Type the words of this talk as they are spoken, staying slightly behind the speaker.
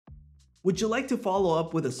Would you like to follow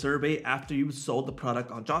up with a survey after you've sold the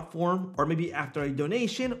product on Jotform, or maybe after a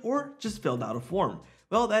donation, or just filled out a form?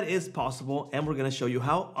 Well, that is possible, and we're gonna show you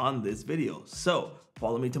how on this video. So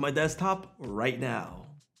follow me to my desktop right now.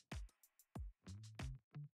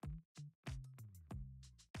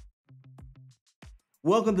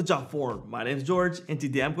 Welcome to Jotform. My name is George, and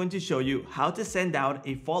today I'm going to show you how to send out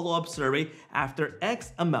a follow-up survey after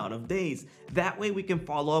X amount of days. That way we can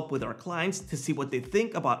follow up with our clients to see what they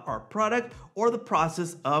think about our product or the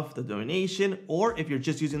process of the donation, or if you're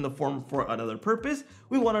just using the form for another purpose,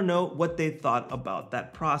 we want to know what they thought about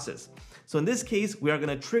that process. So in this case, we are going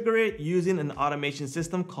to trigger it using an automation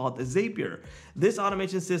system called Zapier. This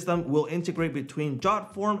automation system will integrate between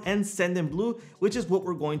Jotform and Sendinblue, which is what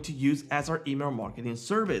we're going to use as our email marketing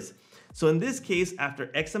service. So in this case, after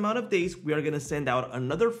X amount of days, we are going to send out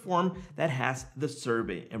another form that has the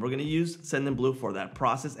survey, and we're going to use Sendinblue for that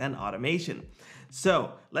process and automation.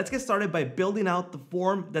 So let's get started by building out the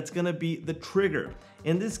form that's going to be the trigger.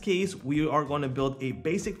 In this case, we are going to build a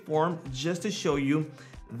basic form just to show you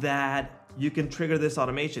that you can trigger this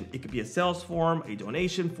automation. It could be a sales form, a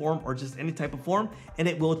donation form, or just any type of form, and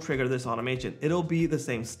it will trigger this automation. It'll be the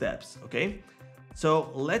same steps, okay? So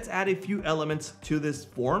let's add a few elements to this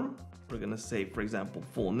form. We're gonna say, for example,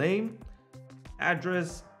 full name,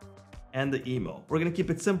 address, and the email. We're gonna keep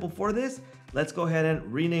it simple for this. Let's go ahead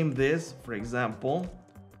and rename this. For example,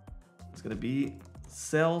 it's gonna be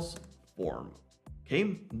sales form.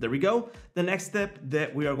 Okay, there we go. The next step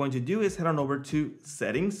that we are going to do is head on over to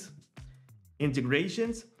settings,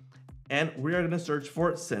 integrations, and we are going to search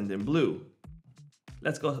for Sendinblue.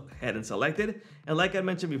 Let's go ahead and select it. And like I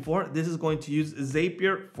mentioned before, this is going to use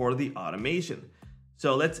Zapier for the automation.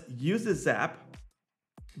 So let's use the Zap.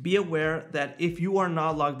 Be aware that if you are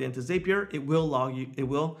not logged into Zapier, it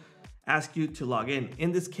will ask you to log in.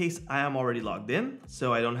 In this case, I am already logged in,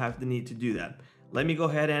 so I don't have the need to do that. Let me go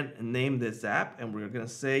ahead and name this app, and we're gonna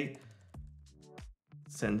say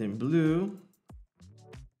Sendinblue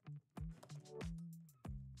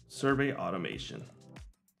Survey Automation.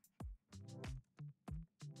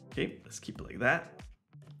 Okay, let's keep it like that.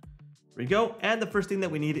 There we go. And the first thing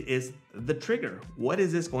that we need is the trigger. What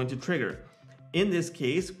is this going to trigger? In this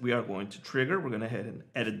case, we are going to trigger. We're gonna head and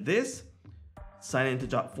edit this, sign into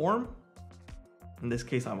Jotform. In this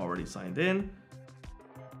case, I'm already signed in.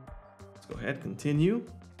 Go ahead, continue.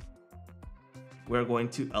 We're going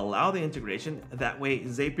to allow the integration. That way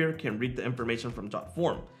Zapier can read the information from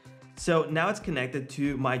Jotform. So now it's connected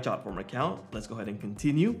to my Jotform account. Let's go ahead and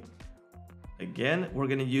continue. Again, we're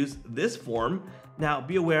going to use this form. Now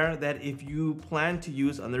be aware that if you plan to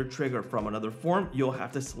use another trigger from another form, you'll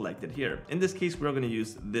have to select it here. In this case, we're going to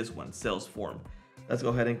use this one, sales form. Let's go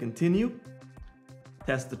ahead and continue.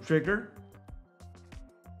 Test the trigger.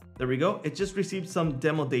 There we go. It just received some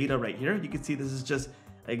demo data right here. You can see this is just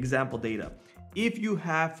example data. If you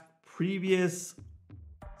have previous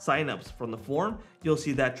signups from the form, you'll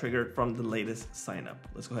see that triggered from the latest signup.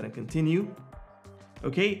 Let's go ahead and continue.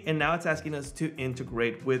 Okay, and now it's asking us to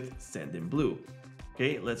integrate with Sendinblue.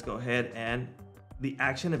 Okay, let's go ahead, and the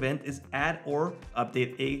action event is add or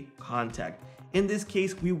update a contact. In this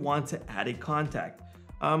case, we want to add a contact.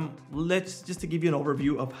 Let's just to give you an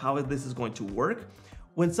overview of how this is going to work.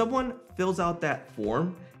 When someone fills out that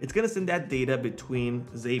form, it's going to send that data between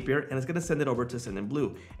Zapier and it's going to send it over to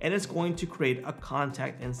Sendinblue, and it's going to create a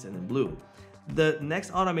contact in Sendinblue. The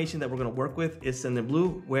next automation that we're going to work with is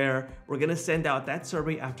Sendinblue, where we're going to send out that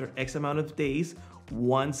survey after X amount of days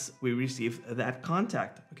once we receive that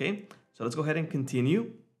contact. Okay, so let's go ahead and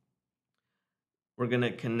continue. We're going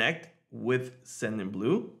to connect with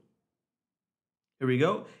Sendinblue. Here we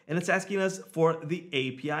go, and it's asking us for the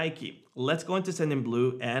API key. Let's go into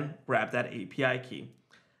Sendinblue and grab that API key.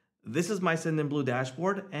 This is my Sendinblue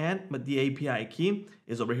dashboard, and the API key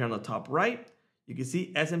is over here on the top right. You can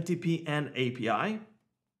see SMTP and API.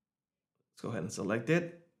 Let's go ahead and select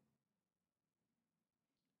it.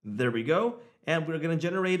 There we go, and we're going to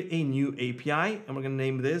generate a new API, and we're going to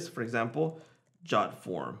name this, for example,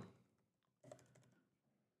 Jotform.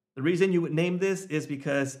 The reason you would name this is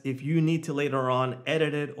because if you need to later on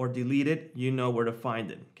edit it or delete it, you know where to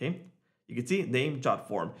find it, okay? You can see name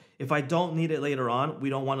Jotform. If I don't need it later on, we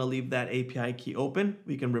don't want to leave that API key open,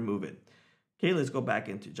 we can remove it. Okay, let's go back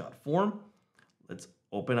into Jotform. Let's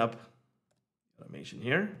open up automation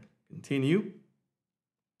here, continue.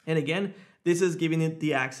 And again, this is giving it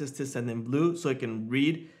the access to Sendinblue so it can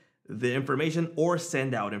read the information or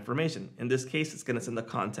send out information. In this case, it's going to send the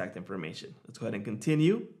contact information. Let's go ahead and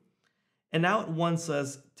continue. And now it wants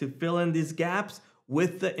us to fill in these gaps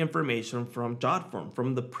with the information from Jotform,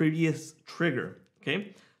 from the previous trigger,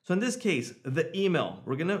 okay? So So in this case, the email,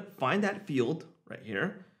 we're gonna find that field right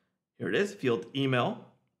here. Here it is, field email.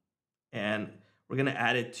 And we're gonna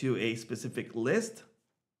add it to a specific list.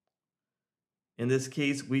 In this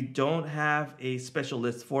case, we don't have a special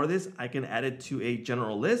list for this. I can add it to a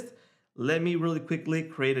general list. Let me really quickly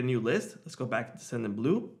create a new list. Let's go back to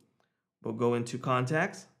Sendinblue. We'll go into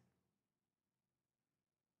contacts.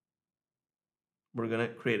 We're gonna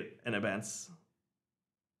create an advance.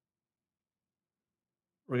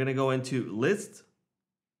 We're gonna go into list.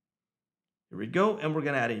 Here we go, and we're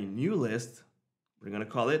gonna add a new list. We're gonna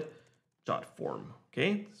call it Jotform.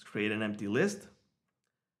 Okay, let's create an empty list.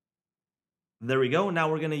 There we go. Now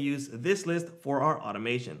we're gonna use this list for our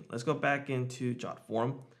automation. Let's go back into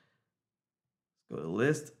Jotform. Go to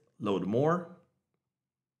list, load more.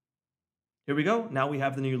 Here we go. Now we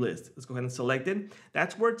have the new list. Let's go ahead and select it.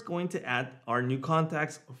 That's where it's going to add our new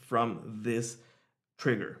contacts from this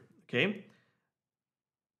trigger. Okay.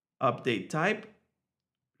 Update type.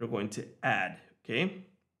 We're going to add. Okay.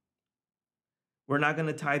 We're not going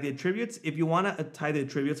to tie the attributes. If you want to tie the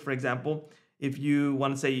attributes, for example, if you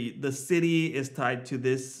want to say the city is tied to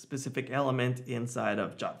this specific element inside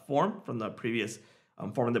of Jotform from the previous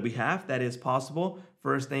form that we have, that is possible.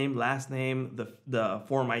 First name, last name, the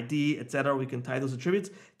form ID, etc. We can tie those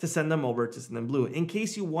attributes to send them over to Sendinblue in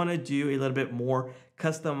case you want to do a little bit more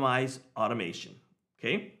customized automation.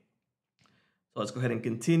 Okay, so let's go ahead and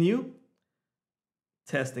continue.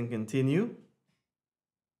 Test and continue.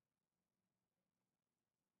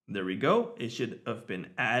 There we go. It should have been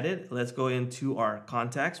added. Let's go into our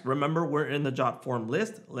contacts. Remember, we're in the Jotform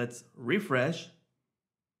list. Let's refresh.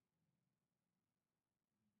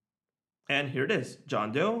 And here it is,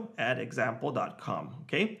 John Doe at example.com.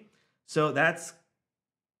 Okay, so that's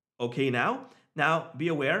okay now. Now be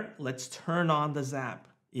aware, let's turn on the Zap.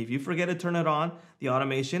 If you forget to turn it on, the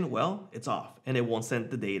automation, well, it's off and it won't send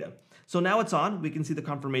the data. So now it's on. We can see the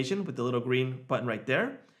confirmation with the little green button right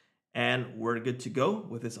there. And we're good to go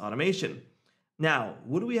with this automation. Now,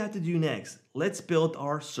 what do we have to do next? Let's build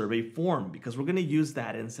our survey form because we're going to use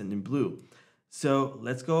that in Sendinblue. So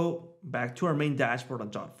let's go back to our main dashboard on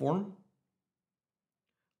Jotform.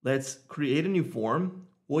 Let's create a new form.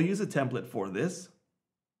 We'll use a template for this.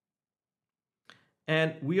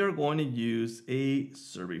 And we are going to use a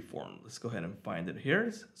survey form. Let's go ahead and find it here.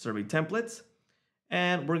 It's survey templates.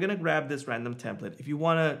 And we're going to grab this random template. If you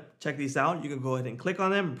want to check these out, you can go ahead and click on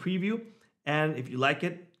them and preview. And if you like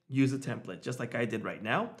it, use a template, just like I did right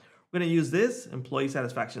now. We're going to use this employee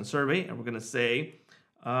satisfaction survey, and we're going to say,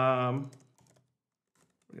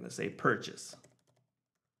 purchase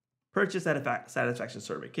satisfaction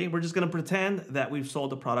survey. Okay, we're just going to pretend that we've sold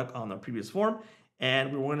the product on the previous form,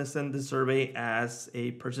 and we're going to send this survey as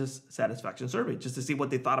a purchase satisfaction survey just to see what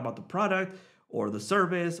they thought about the product or the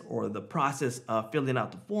service or the process of filling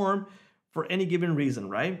out the form for any given reason,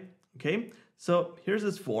 right? Okay, so here's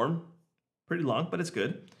this form, pretty long, but it's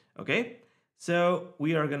good. Okay, so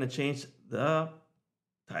we are going to change the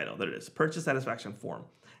title. There it is, purchase satisfaction form.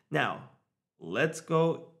 Now, let's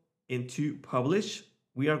go into publish.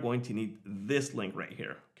 We are going to need this link right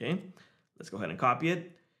here. Okay, let's go ahead and copy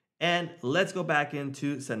it. And let's go back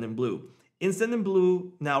into Sendinblue. In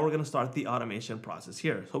Sendinblue, now we're going to start the automation process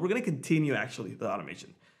here. So we're going to continue actually the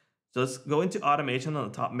automation. So let's go into automation on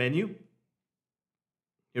the top menu.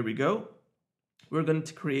 Here we go. We're going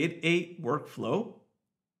to create a workflow.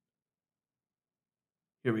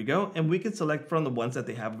 Here we go. And we can select from the ones that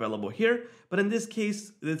they have available here. But in this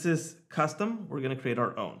case, this is custom. We're going to create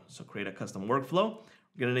our own. So create a custom workflow.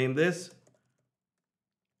 We're going to name this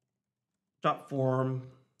Jotform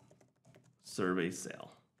survey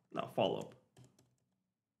sale. Now follow-up.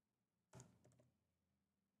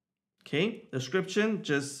 Okay, description,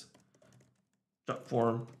 just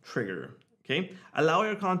Jotform trigger. Okay, allow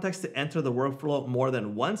your contacts to enter the workflow more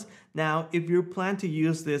than once. Now, if you plan to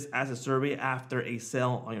use this as a survey after a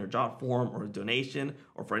sale on your Jotform or a donation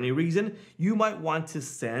or for any reason, you might want to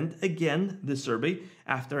send again the survey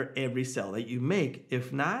after every sale that you make.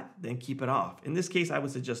 If not, then keep it off. In this case, I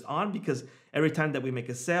would suggest on because every time that we make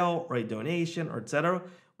a sale or a donation or etc.,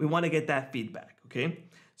 we want to get that feedback. Okay,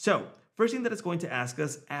 so first thing that it's going to ask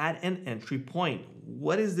us, add an entry point.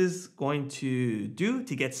 What is this going to do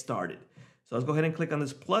to get started? So let's go ahead and click on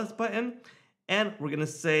this plus button, and we're going to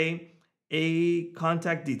say a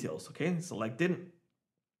contact details. Okay, selected.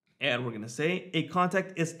 And we're going to say a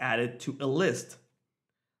contact is added to a list.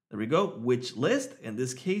 There we go. Which list? In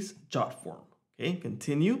this case, Jotform. Okay,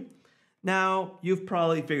 continue. Now, you've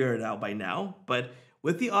probably figured it out by now, but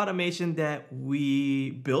with the automation that we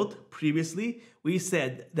built previously, we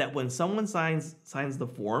said that when someone signs the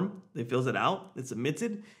form, they fills it out, it submits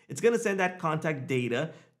it, it's going to send that contact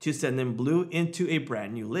data to Sendinblue into a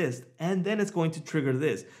brand new list, and then it's going to trigger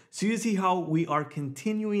this. So you see how we are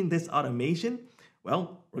continuing this automation?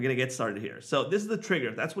 Well, we're gonna get started here. So this is the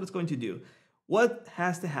trigger, that's what it's going to do. What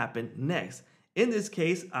has to happen next? In this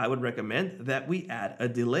case, I would recommend that we add a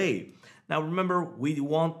delay. Now remember, we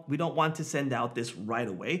don't want to send out this right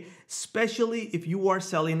away, especially if you are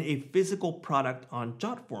selling a physical product on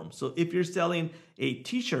Jotform. So if you're selling a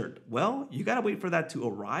t-shirt, well, you gotta wait for that to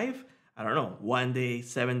arrive. I don't know, 1 day,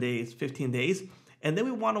 7 days, 15 days. And then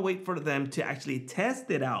we want to wait for them to actually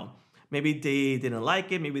test it out. Maybe they didn't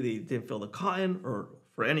like it, maybe they didn't feel the cotton, or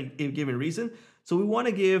for any given reason. So we want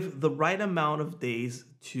to give the right amount of days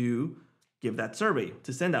to give that survey,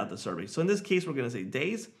 to send out the survey. So in this case, we're going to say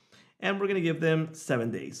days, and we're going to give them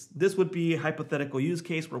 7 days. This would be a hypothetical use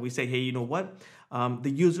case where we say, hey, you know what? The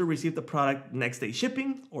user received the product next day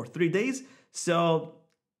shipping, or 3 days. So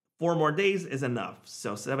 4 more days is enough.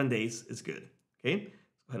 So 7 days is good. Okay, go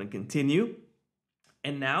ahead and continue.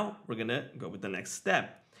 And now we're gonna go with the next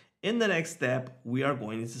step. In the next step, we are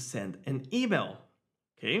going to send an email.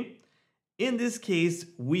 Okay, in this case,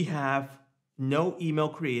 we have no email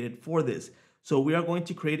created for this. So we are going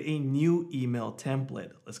to create a new email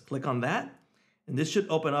template. Let's click on that. And this should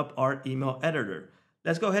open up our email editor.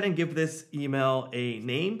 Let's go ahead and give this email a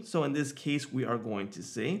name. So in this case, we are going to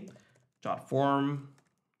say Jotform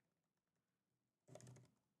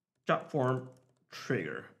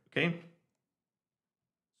trigger, okay?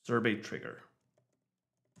 Survey trigger.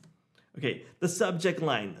 Okay, the subject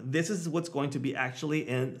line. This is what's going to be actually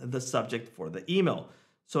in the subject for the email.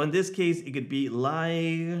 So in this case, it could be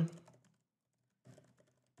like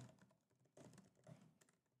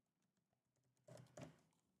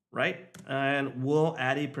right? And we'll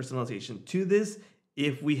add a personalization to this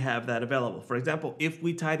if we have that available. For example, if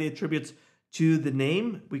we tie the attributes to the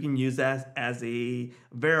name, we can use that as a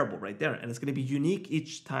variable right there. And it's going to be unique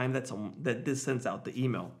each time that this sends out the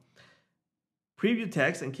email. Preview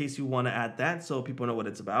text, in case you want to add that so people know what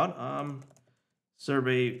it's about.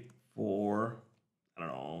 Survey for, I don't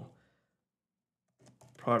know,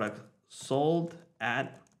 product sold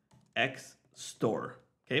at X store.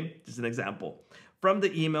 Okay, just an example. From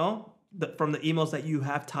the email, from the emails that you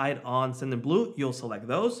have tied on Sendinblue, you'll select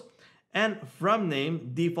those. And from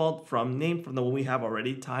name, default from name from the one we have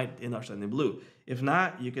already tied in our Sendinblue. If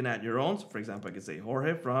not, you can add your own. So for example, I could say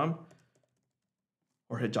Jorge from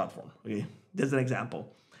Jorge Jotform. Okay, this is an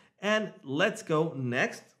example. And let's go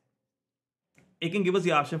next. It can give us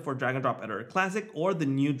the option for drag and drop editor classic or the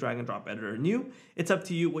new drag and drop editor new. It's up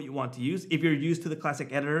to you what you want to use. If you're used to the classic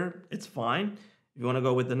editor, it's fine. If you want to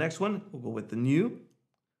go with the next one, we'll go with the new.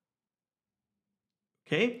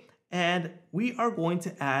 Okay. And we are going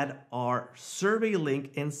to add our survey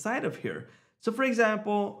link inside of here. So for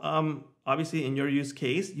example, obviously in your use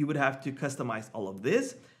case, you would have to customize all of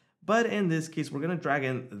this. But in this case, we're going to drag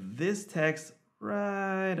in this text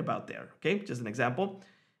right about there. Okay, just an example.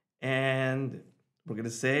 And we're going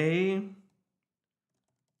to say,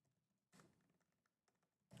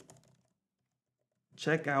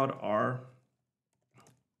 check out our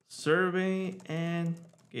survey and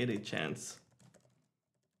get a chance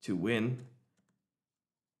to win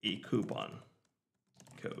a coupon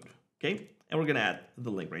code, okay? And we're gonna add the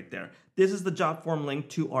link right there. This is the Jotform link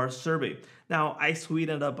to our survey. Now, I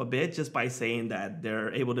sweetened it up a bit just by saying that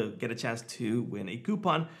they're able to get a chance to win a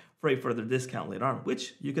coupon for a further discount later on,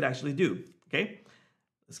 which you could actually do, okay?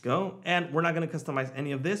 Let's go. And we're not gonna customize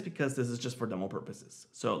any of this because this is just for demo purposes.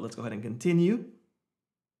 So let's go ahead and continue.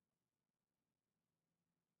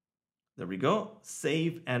 There we go.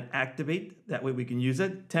 Save and activate. That way we can use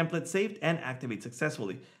it. Template saved and activate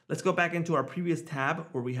successfully. Let's go back into our previous tab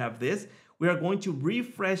where we have this. We are going to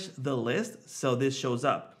refresh the list so this shows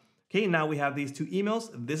up. Okay, now we have these 2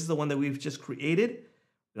 emails. This is the one that we've just created.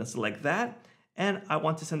 I'm gonna select that. And I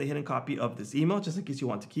want to send a hidden copy of this email just in case you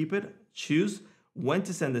want to keep it. Choose when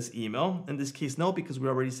to send this email. In this case, no, because we're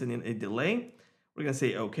already sending a delay. We're gonna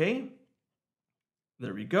say okay.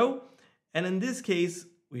 There we go. And in this case,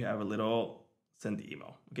 we have a little send the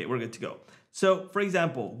email. Okay, we're good to go. So for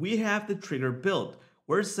example, we have the trigger built.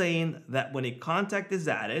 We're saying that when a contact is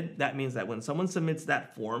added, that means that when someone submits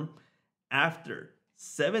that form after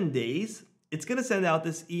 7 days, it's gonna send out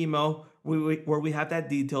this email where we have that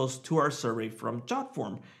details to our survey from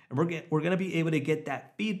Jotform. And we're gonna be able to get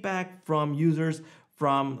that feedback from users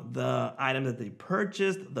from the item that they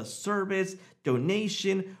purchased, the service,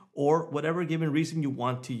 donation, or whatever given reason you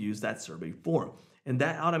want to use that survey for. And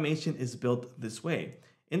that automation is built this way.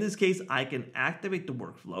 In this case, I can activate the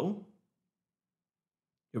workflow.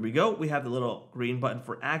 Here we go. We have the little green button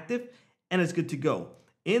for active, and it's good to go.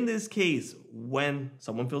 In this case, when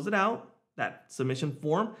someone fills it out, that submission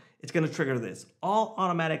form, it's going to trigger this all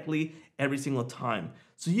automatically every single time.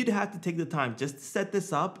 So you'd have to take the time just to set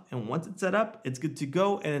this up, and once it's set up, it's good to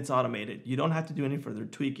go and it's automated. You don't have to do any further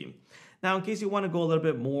tweaking. Now, in case you want to go a little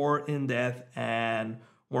bit more in depth and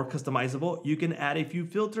more customizable, you can add a few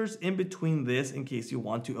filters in between this in case you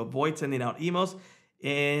want to avoid sending out emails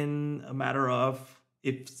in a matter of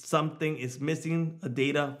if something is missing a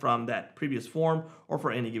data from that previous form or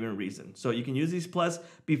for any given reason. So you can use these plus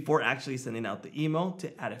before actually sending out the email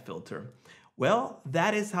to add a filter. Well,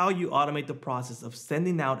 that is how you automate the process of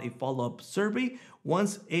sending out a follow-up survey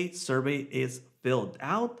once a survey is filled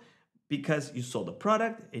out because you sold a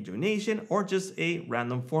product, a donation, or just a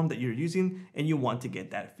random form that you're using and you want to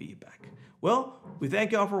get that feedback. Well, we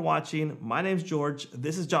thank you all for watching. My name is George,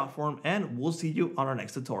 this is Jotform, and we'll see you on our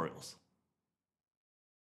next tutorials.